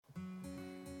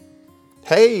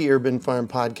Hey, Urban Farm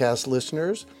Podcast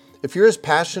listeners. If you're as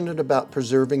passionate about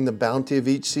preserving the bounty of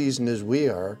each season as we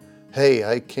are, hey,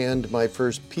 I canned my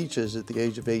first peaches at the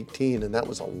age of 18, and that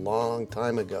was a long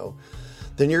time ago,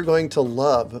 then you're going to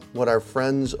love what our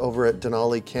friends over at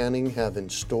Denali Canning have in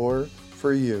store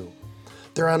for you.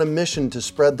 They're on a mission to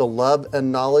spread the love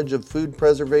and knowledge of food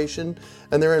preservation,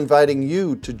 and they're inviting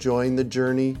you to join the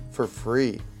journey for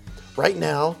free. Right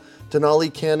now,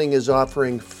 Denali Canning is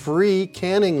offering free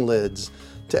canning lids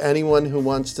to anyone who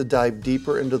wants to dive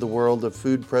deeper into the world of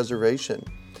food preservation.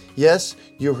 Yes,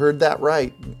 you heard that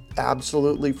right,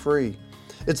 absolutely free.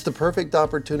 It's the perfect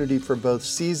opportunity for both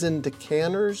seasoned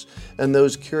canners and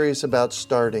those curious about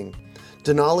starting.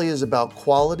 Denali is about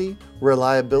quality,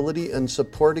 reliability, and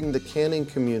supporting the canning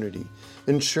community,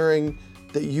 ensuring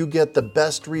that you get the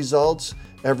best results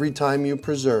every time you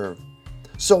preserve.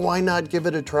 So why not give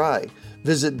it a try?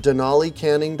 Visit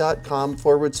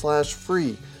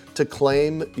denalicanning.com/free to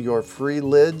claim your free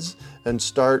lids and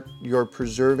start your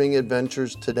preserving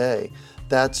adventures today.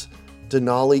 That's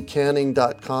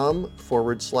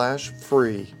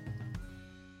denalicanning.com/free.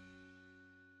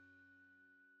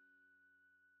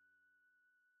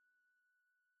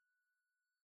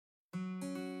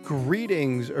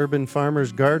 Greetings, urban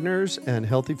farmers, gardeners, and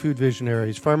healthy food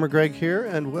visionaries. Farmer Greg here,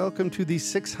 and welcome to the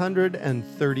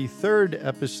 633rd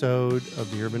episode of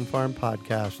the Urban Farm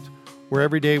Podcast, where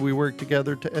every day we work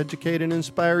together to educate and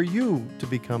inspire you to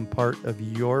become part of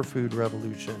your food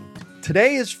revolution.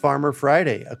 Today is Farmer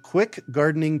Friday, a quick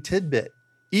gardening tidbit.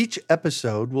 Each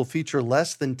episode will feature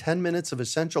less than 10 minutes of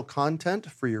essential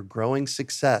content for your growing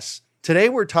success. Today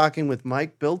we're talking with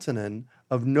Mike Biltonen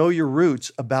of Know Your Roots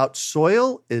about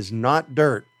soil is not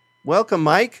dirt. Welcome,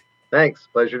 Mike. Thanks.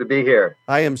 Pleasure to be here.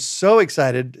 I am so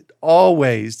excited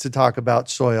always to talk about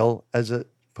soil as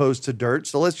opposed to dirt.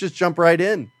 So let's just jump right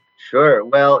in. Sure.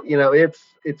 Well,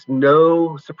 it's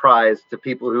no surprise to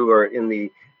people who are in the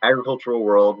agricultural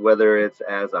world, whether it's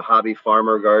as a hobby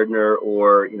farmer, gardener,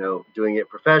 or, doing it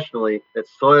professionally, that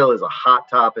soil is a hot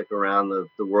topic around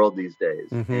the world these days.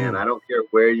 Mm-hmm. And I don't care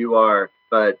where you are,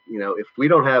 but, if we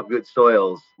don't have good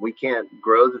soils, we can't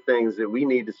grow the things that we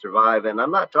need to survive. And I'm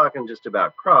not talking just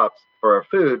about crops for our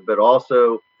food, but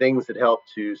also things that help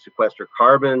to sequester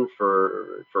carbon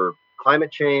for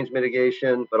climate change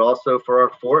mitigation, but also for our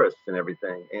forests and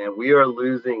everything. And we are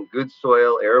losing good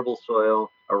soil, arable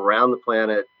soil around the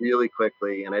planet really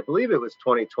quickly. And I believe it was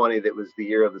 2020 that was the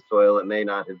year of the soil. It may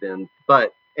not have been.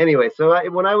 But anyway, so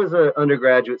when I was an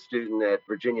undergraduate student at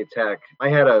Virginia Tech, I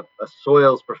had a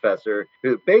soils professor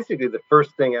who basically the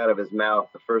first thing out of his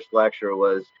mouth, the first lecture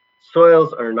was,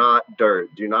 soils are not dirt.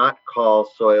 Do not call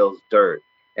soils dirt.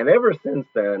 And ever since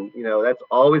then, that's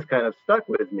always kind of stuck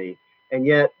with me. And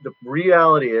yet the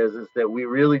reality is that we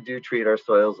really do treat our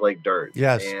soils like dirt.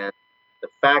 Yes. And the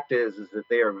fact is that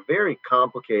they are very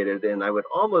complicated. And I would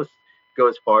almost go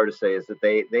as far to say is that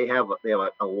they have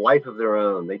a life of their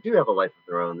own. They do have a life of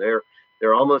their own. They're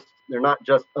not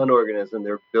just an organism,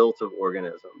 they're built of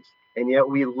organisms. And yet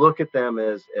we look at them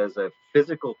as a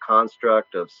physical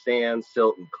construct of sand,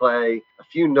 silt, and clay, a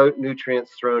few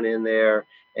nutrients thrown in there,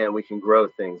 and we can grow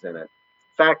things in it.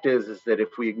 Fact is that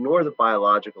if we ignore the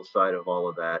biological side of all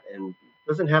of that, and it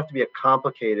doesn't have to be a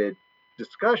complicated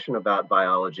discussion about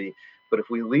biology, but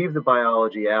if we leave the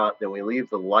biology out, then we leave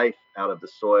the life out of the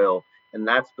soil. And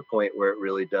that's the point where it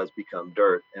really does become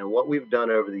dirt. And what we've done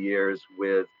over the years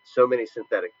with so many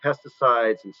synthetic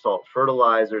pesticides and salt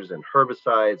fertilizers and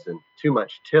herbicides and too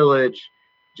much tillage,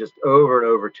 just over and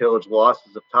over tillage,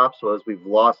 losses of topsoils, we've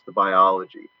lost the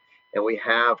biology. And we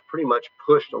have pretty much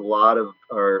pushed a lot of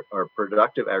our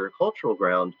productive agricultural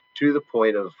ground to the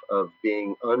point of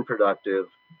being unproductive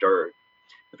dirt.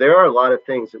 But there are a lot of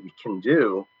things that we can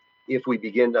do if we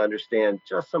begin to understand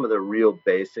just some of the real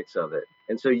basics of it.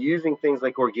 And so using things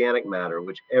like organic matter,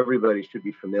 which everybody should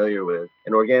be familiar with,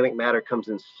 and organic matter comes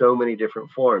in so many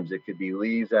different forms. It could be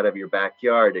leaves out of your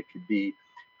backyard. It could be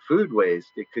food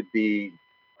waste. It could be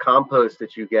compost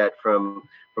that you get from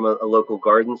a local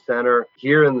garden center.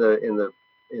 Here in the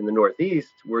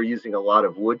Northeast, we're using a lot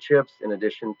of wood chips in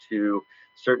addition to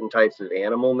certain types of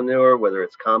animal manure, whether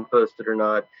it's composted or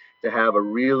not, to have a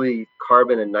really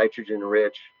carbon and nitrogen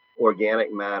rich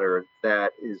organic matter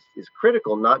that is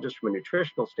critical, not just from a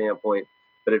nutritional standpoint,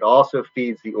 but it also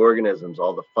feeds the organisms,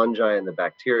 all the fungi and the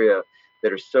bacteria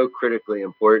that are so critically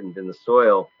important in the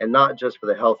soil, and not just for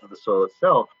the health of the soil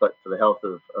itself, but for the health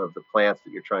of the plants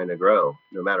that you're trying to grow,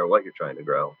 no matter what you're trying to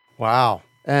grow. Wow.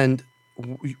 And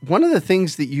one of the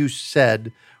things that you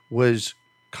said was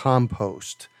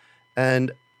compost.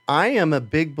 And I am a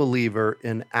big believer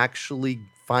in actually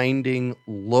finding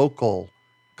local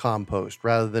compost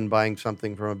rather than buying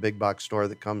something from a big box store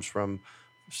that comes from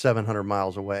 700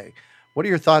 miles away. What are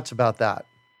your thoughts about that?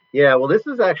 Yeah, well, this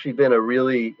has actually been a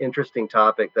really interesting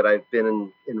topic that I've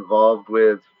been involved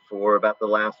with for about the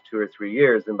last 2 or 3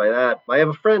 years. And by that, I have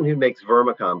a friend who makes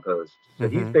vermicompost. So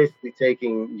he's Mm-hmm. basically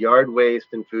taking yard waste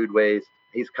and food waste.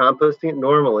 He's composting it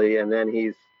normally, and then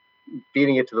he's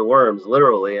feeding it to the worms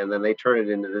literally, and then they turn it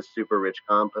into this super rich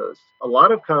compost. A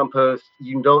lot of compost,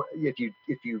 you don't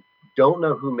if you don't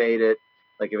know who made it,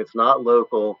 like if it's not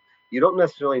local, you don't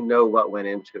necessarily know what went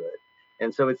into it.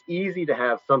 And so it's easy to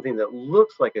have something that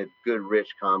looks like a good rich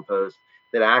compost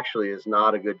that actually is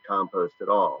not a good compost at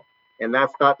all. And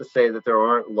that's not to say that there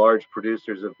aren't large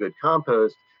producers of good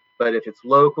compost, but if it's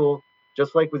local,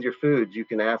 just like with your foods, you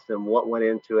can ask them what went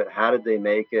into it, how did they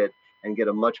make it, and get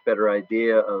a much better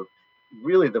idea of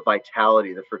really the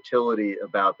vitality, the fertility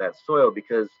about that soil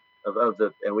because of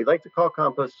the, and we like to call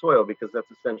compost soil because that's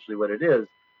essentially what it is,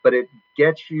 but it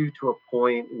gets you to a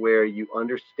point where you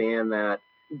understand that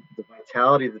the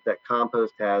vitality that that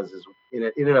compost has is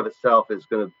in and of itself is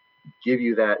going to give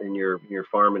you that in your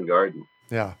farm and garden.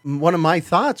 Yeah. One of my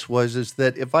thoughts is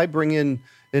that if I bring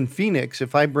in Phoenix,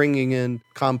 if I'm bringing in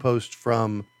compost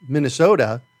from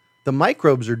Minnesota, the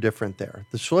microbes are different there.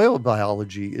 The soil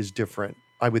biology is different,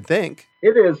 I would think.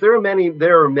 It is. There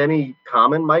are many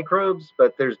common microbes,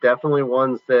 but there's definitely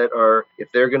ones that are, if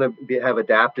they're going to have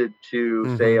adapted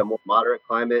to, say, Mm-hmm. a more moderate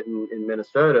climate in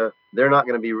Minnesota, they're not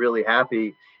going to be really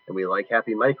happy. And we like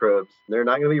happy microbes. They're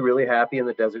not going to be really happy in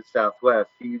the desert Southwest.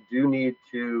 You do need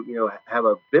to, have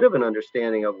a bit of an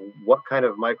understanding of what kind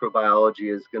of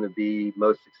microbiology is going to be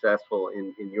most successful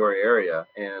in your area.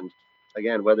 And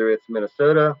again, whether it's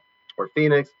Minnesota or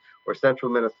Phoenix, or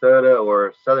central Minnesota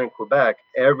or southern Quebec,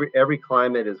 every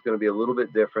climate is going to be a little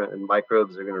bit different, and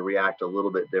microbes are going to react a little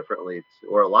bit differently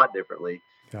or a lot differently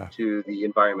Yeah. to the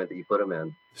environment that you put them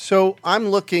in. So I'm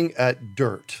looking at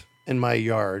dirt in my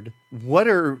yard. What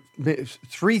are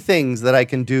 3 things that I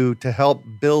can do to help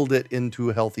build it into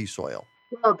a healthy soil?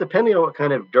 Well, depending on what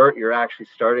kind of dirt you're actually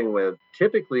starting with,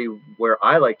 typically where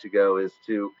I like to go is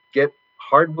to get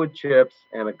hardwood chips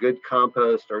and a good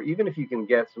compost, or even if you can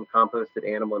get some composted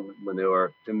animal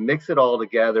manure, to mix it all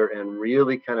together and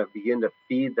really kind of begin to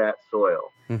feed that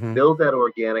soil. Mm-hmm. Build that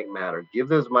organic matter, give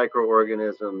those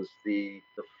microorganisms the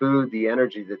food, the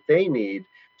energy that they need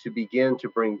to begin to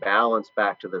bring balance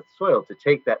back to the soil, to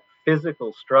take that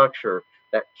physical structure,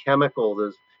 that chemical,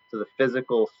 those to the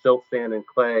physical silt, sand, and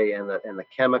clay, and the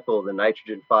chemical, the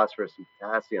nitrogen, phosphorus, and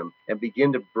potassium, and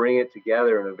begin to bring it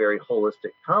together in a very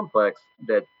holistic complex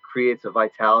that creates a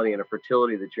vitality and a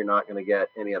fertility that you're not going to get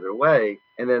any other way.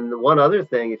 And then the one other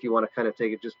thing, if you want to kind of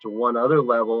take it just to one other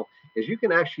level, is you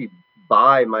can actually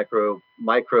buy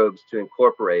microbes to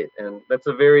incorporate, and that's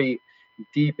a very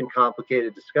deep and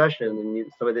complicated discussion.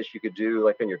 And some of this you could do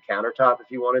like on your countertop if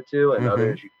you wanted to, and Mm-hmm.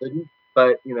 others you couldn't.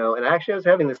 But and actually, I was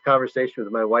having this conversation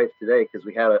with my wife today because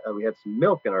we had some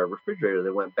milk in our refrigerator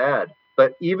that went bad.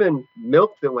 But even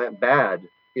milk that went bad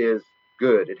is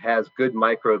good. It has good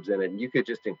microbes in it, and you could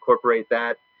just incorporate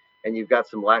that, and you've got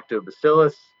some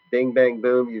lactobacillus. Bing, bang,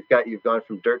 boom! You've gone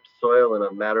from dirt to soil in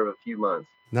a matter of a few months.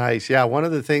 Nice. Yeah. One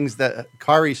of the things that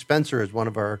Kari Spencer is one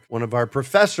of our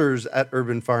professors at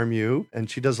Urban Farm U, and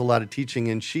she does a lot of teaching,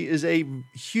 and she is a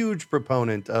huge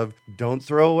proponent of don't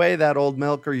throw away that old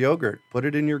milk or yogurt. Put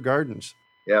it in your gardens.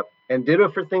 Yep. And ditto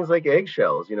for things like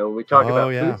eggshells. When we talk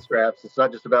about yeah. food scraps, it's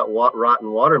not just about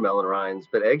rotten watermelon rinds,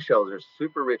 but eggshells are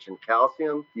super rich in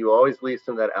calcium. You always leave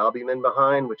some of that albumin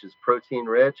behind, which is protein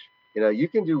rich. You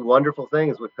can do wonderful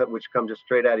things which come just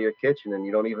straight out of your kitchen, and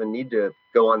you don't even need to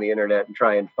go on the internet and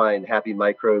try and find happy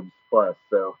microbes plus.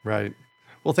 So Right.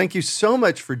 Well, thank you so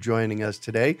much for joining us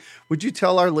today. Would you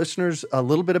tell our listeners a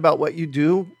little bit about what you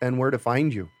do and where to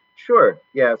find you? Sure.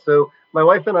 Yeah. So my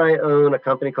wife and I own a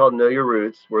company called Know Your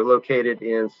Roots. We're located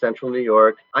in central New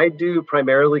York. I do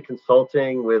primarily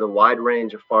consulting with a wide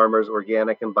range of farmers,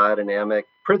 organic and biodynamic,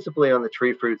 principally on the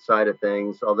tree fruit side of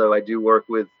things, although I do work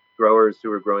with growers who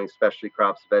are growing specialty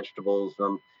crops, vegetables,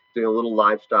 doing a little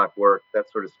livestock work, that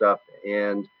sort of stuff.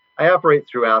 And I operate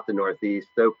throughout the Northeast,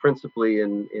 though principally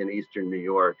in Eastern New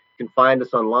York. You can find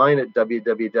us online at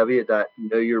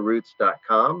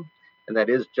www.knowyourroots.com, and that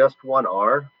is just one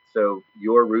R. So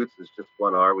Your Roots is just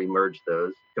one R. We merged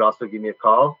those. You could also give me a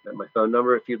call at my phone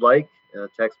number if you'd like.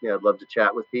 Text me. I'd love to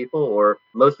chat with people, or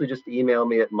mostly just email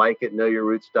me at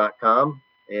mike@knowyourroots.com.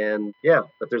 And yeah,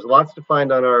 but there's lots to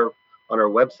find on our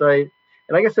website.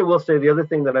 And I guess I will say the other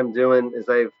thing that I'm doing is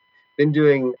I've been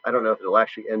doing, I don't know if it'll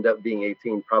actually end up being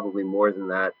 18, probably more than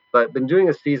that, but been doing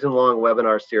a season-long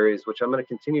webinar series, which I'm going to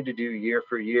continue to do year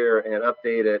for year and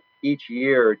update it each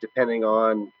year depending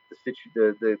on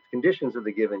the conditions of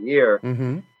the given year.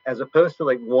 Mm-hmm. As opposed to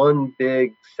like one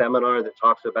big seminar that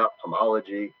talks about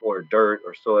pomology or dirt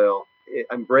or soil.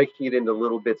 I'm breaking it into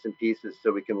little bits and pieces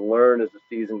so we can learn as the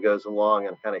season goes along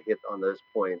and kind of hit on those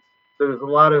points. So there's a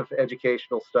lot of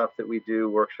educational stuff that we do,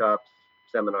 workshops,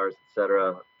 seminars,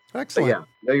 etc. Excellent. But yeah,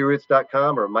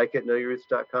 knowyourroots.com or Mike at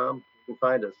knowyourroots.com. You can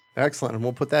find us. Excellent. And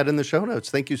we'll put that in the show notes.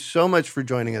 Thank you so much for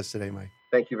joining us today, Mike.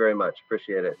 Thank you very much.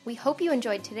 Appreciate it. We hope you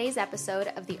enjoyed today's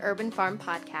episode of the Urban Farm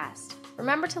Podcast.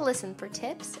 Remember to listen for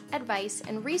tips, advice,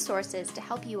 and resources to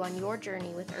help you on your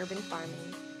journey with urban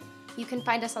farming. You can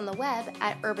find us on the web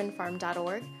at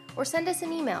urbanfarm.org or send us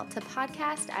an email to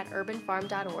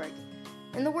podcast@urbanfarm.org.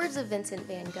 In the words of Vincent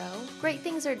van Gogh, great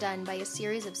things are done by a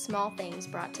series of small things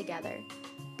brought together.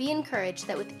 Be encouraged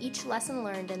that with each lesson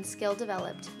learned and skill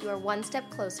developed, you are one step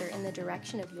closer in the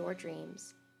direction of your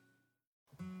dreams.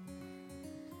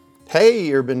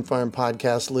 Hey, Urban Farm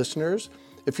Podcast listeners.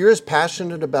 If you're as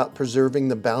passionate about preserving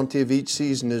the bounty of each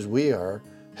season as we are,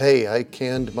 hey, I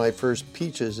canned my first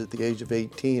peaches at the age of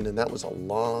 18, and that was a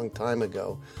long time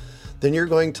ago, then you're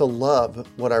going to love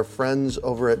what our friends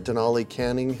over at Denali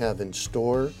Canning have in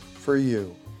store for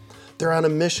you. They're on a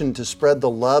mission to spread the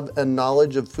love and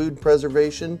knowledge of food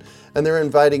preservation, and they're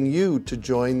inviting you to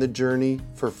join the journey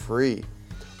for free.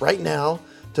 Right now,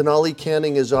 Denali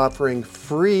Canning is offering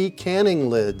free canning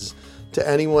lids to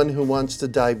anyone who wants to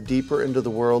dive deeper into the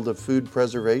world of food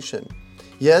preservation.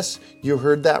 Yes, you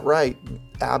heard that right,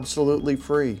 absolutely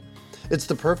free. It's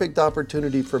the perfect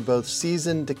opportunity for both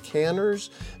seasoned canners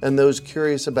and those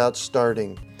curious about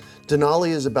starting.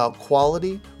 Denali is about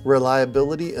quality,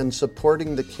 reliability, and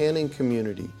supporting the canning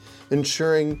community,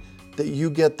 ensuring that you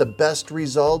get the best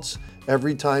results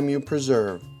every time you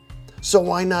preserve. So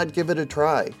why not give it a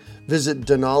try? Visit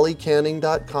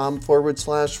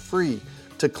denalicanning.com/free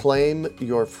to claim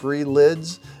your free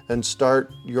lids and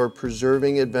start your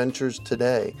preserving adventures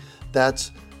today.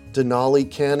 That's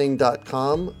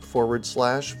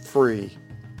denalicanning.com/free.